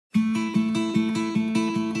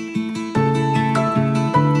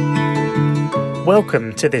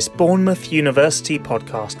Welcome to this Bournemouth University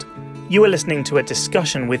podcast. You are listening to a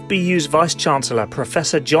discussion with BU's Vice-Chancellor,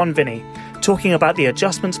 Professor John Vinney, talking about the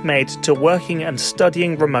adjustments made to working and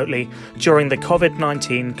studying remotely during the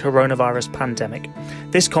COVID-19 coronavirus pandemic.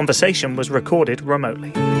 This conversation was recorded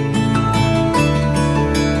remotely.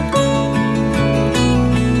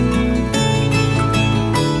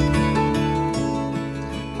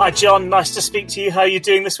 Hi John, nice to speak to you. How are you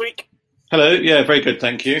doing this week? Hello, yeah, very good,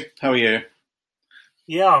 thank you. How are you?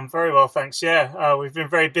 Yeah, I'm very well, thanks. We've been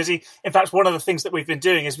very busy. In fact, one of the things that we've been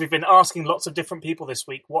doing is we've been asking lots of different people this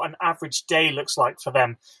week what an average day looks like for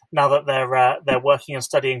them now that they're working and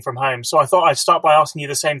studying from home. So I thought I'd start by asking you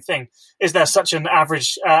the same thing. Is there such an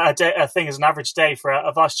average thing as an average day for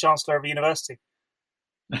a Vice-Chancellor of a university?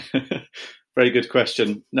 Very good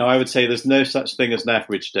question. No, I would say there's no such thing as an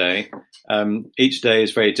average day. Each day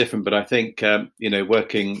is very different, but I think,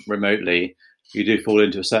 working remotely, you do fall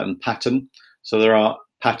into a certain pattern. So there are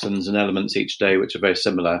patterns and elements each day which are very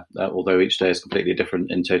similar, although each day is completely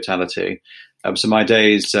different in totality. So my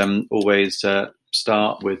days always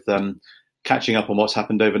start with catching up on what's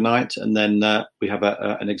happened overnight, and then we have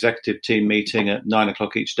an executive team meeting at 9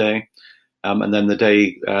 o'clock each day, and then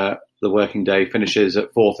the working day finishes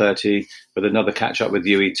at 4:30 with another catch up with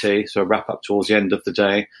UET, so a wrap up towards the end of the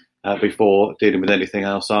day. Before dealing with anything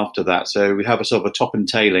else after that. So we have a sort of a top and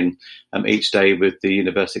tailing each day with the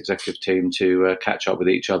university executive team to catch up with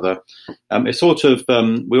each other. It's sort of,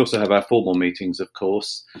 we also have our formal meetings, of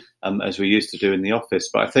course, as we used to do in the office.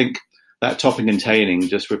 But I think that topping and tailing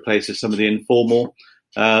just replaces some of the informal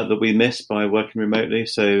that we miss by working remotely.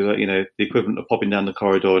 So, the equivalent of popping down the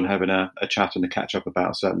corridor and having a chat and a catch up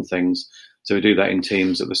about certain things. So we do that in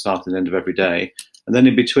teams at the start and end of every day. And then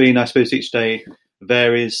in between, I suppose each day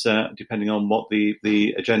varies depending on what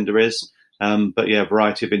the agenda is. But yeah, a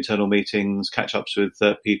variety of internal meetings, catch-ups with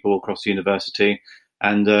people across the university,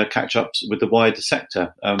 and catch-ups with the wider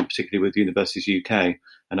sector, particularly with Universities UK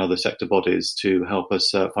and other sector bodies to help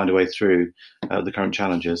us find a way through the current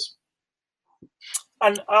challenges.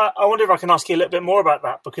 And I wonder if I can ask you a little bit more about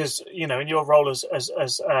that, because, in your role as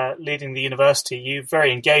leading the university, you're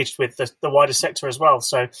very engaged with the wider sector as well.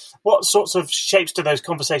 So what sorts of shapes do those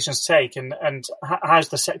conversations take, and how's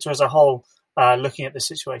the sector as a whole looking at this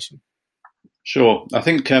situation? Sure. I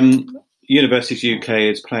think Universities UK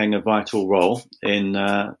is playing a vital role in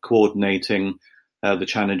coordinating the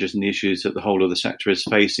challenges and the issues that the whole of the sector is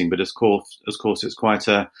facing. But of course, it's quite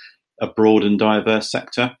a broad and diverse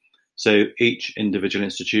sector. So each individual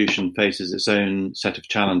institution faces its own set of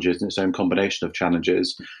challenges and its own combination of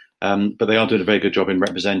challenges. But they are doing a very good job in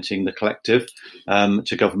representing the collective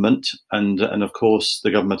to government. And of course, the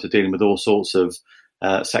government are dealing with all sorts of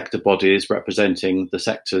sector bodies representing the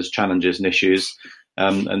sector's challenges and issues.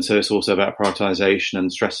 And so it's also about prioritisation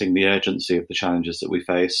and stressing the urgency of the challenges that we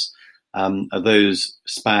face. Those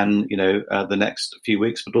span, the next few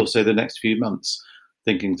weeks, but also the next few months,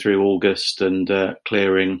 thinking through August and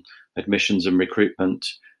clearing admissions and recruitment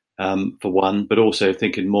for one, but also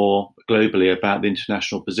thinking more globally about the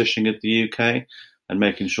international positioning of the UK and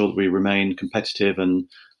making sure that we remain competitive and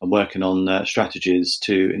working on strategies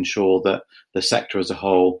to ensure that the sector as a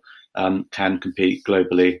whole can compete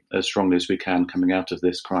globally as strongly as we can coming out of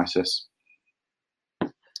this crisis.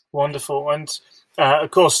 Wonderful. And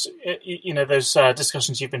of course, those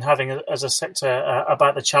discussions you've been having as a sector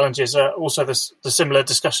about the challenges are also the similar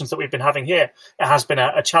discussions that we've been having here. It has been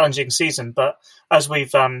a challenging season, but as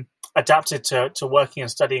we've adapted to working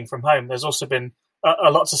and studying from home, there's also been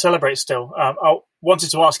a lot to celebrate still. I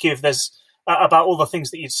wanted to ask you if there's about all the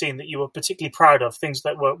things that you'd seen that you were particularly proud of, things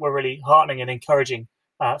that were really heartening and encouraging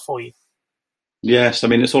for you. Yes, I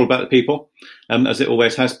mean, it's all about the people, as it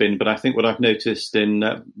always has been. But I think what I've noticed in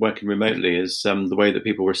working remotely is the way that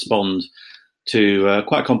people respond to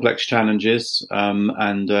quite complex challenges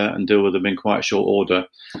and deal with them in quite short order.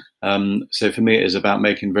 So for me, it is about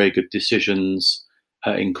making very good decisions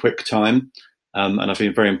in quick time. And I've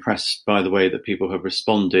been very impressed by the way that people have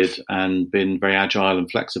responded and been very agile and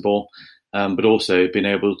flexible, but also been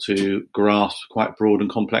able to grasp quite broad and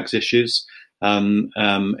complex issues in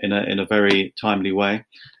a very timely way,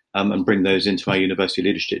 and bring those into our university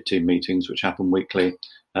leadership team meetings, which happen weekly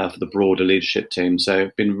for the broader leadership team. So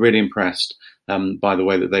I've been really impressed by the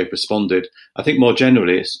way that they've responded. I think more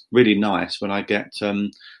generally, it's really nice when I get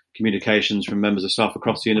communications from members of staff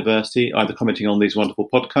across the university, either commenting on these wonderful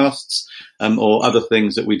podcasts or other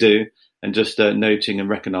things that we do, and just noting and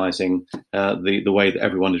recognising the way that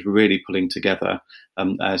everyone is really pulling together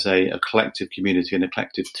as a collective community and a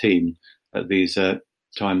collective team at these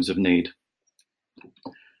times of need.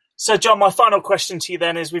 So, John, my final question to you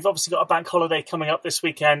then is, we've obviously got a bank holiday coming up this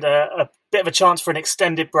weekend, a bit of a chance for an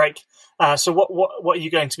extended break. So what are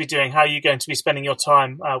you going to be doing? How are you going to be spending your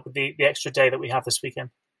time with the extra day that we have this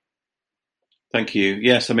weekend? Thank you.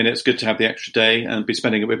 Yes, I mean, it's good to have the extra day and be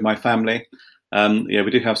spending it with my family.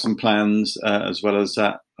 We do have some plans, as well as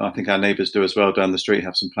that. I think our neighbours do as well down the street,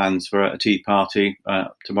 have some plans for a tea party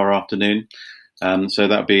tomorrow afternoon. So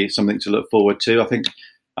that'll be something to look forward to.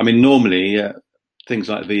 Normally, things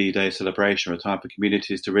like the Day celebration are a time for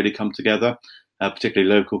communities to really come together,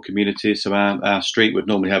 particularly local communities. So our street would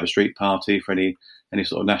normally have a street party for any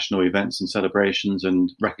sort of national events and celebrations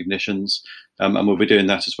and recognitions. And we'll be doing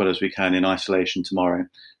that as well as we can in isolation tomorrow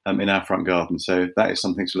in our front garden. So that is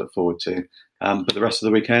something to look forward to. But the rest of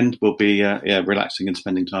the weekend will be relaxing and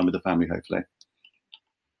spending time with the family, hopefully.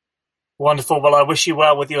 Wonderful. Well, I wish you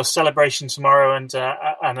well with your celebration tomorrow and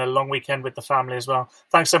a long weekend with the family as well.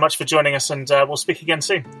 Thanks so much for joining us, and we'll speak again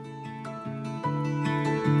soon.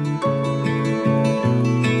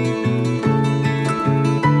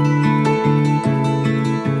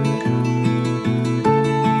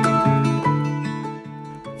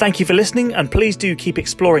 Thank you for listening, and please do keep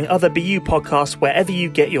exploring other BU podcasts wherever you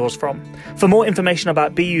get yours from. For more information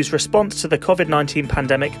about BU's response to the COVID-19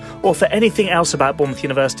 pandemic, or for anything else about Bournemouth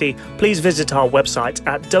University, please visit our website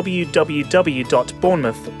at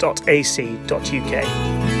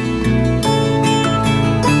www.bournemouth.ac.uk.